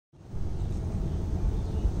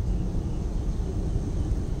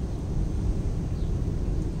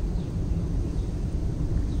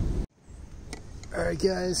Alright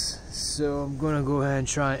guys, so I'm gonna go ahead and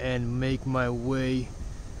try and make my way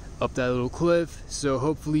up that little cliff. So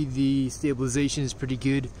hopefully the stabilization is pretty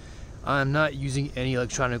good. I'm not using any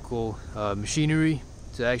electronical machinery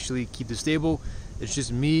to actually keep it stable. It's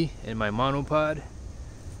just me and my monopod.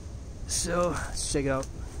 So let's check out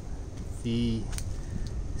the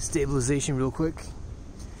stabilization real quick.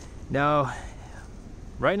 Now,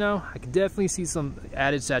 right now I can definitely see some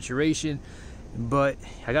added saturation, but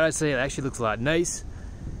I gotta say it actually looks a lot nice.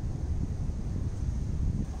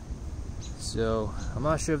 So I'm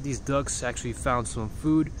not sure if these ducks actually found some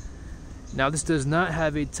food. Now this does not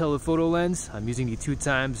have a telephoto lens. I'm using the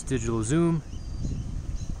 2x digital zoom.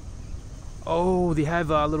 Oh, they have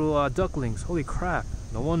little ducklings. Holy crap,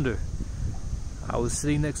 no wonder. I was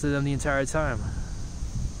sitting next to them the entire time.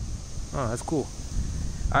 Oh, that's cool.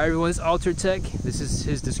 Alright everyone, it's Altered Tech. This is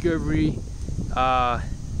his Discovery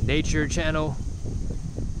Nature channel.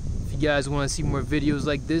 If you guys want to see more videos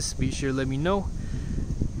like this, be sure to let me know.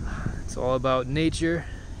 It's all about nature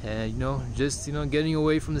and just getting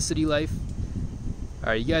away from the city life.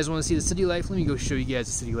 Alright, you guys want to see the city life? Let me go show you guys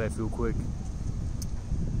the city life real quick.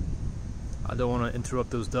 I don't want to interrupt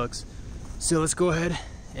those ducks. So let's go ahead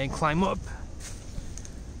and climb up.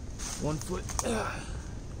 1 foot,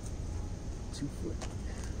 2 foot.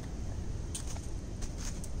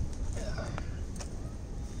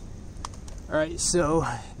 Alright, so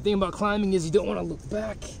the thing about climbing is you don't want to look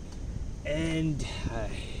back, and I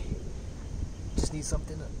just need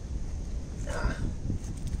something to...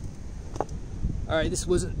 Alright, this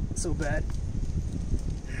wasn't so bad.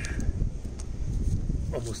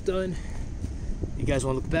 Almost done. You guys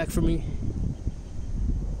want to look back for me?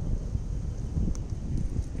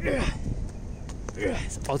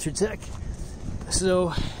 It's Altered Tech.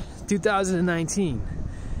 So 2019,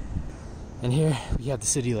 and here we have the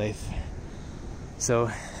city life.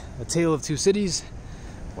 So a tale of two cities,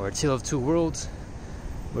 or a tale of two worlds,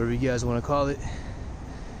 whatever you guys want to call it.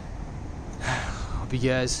 Hope you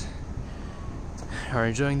guys are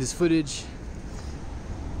enjoying this footage.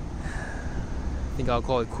 I think I'll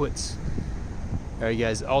call it quits. Alright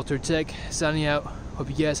guys, Altered Tech signing out. Hope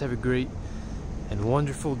you guys have a great and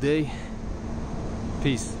wonderful day.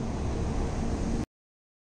 Peace.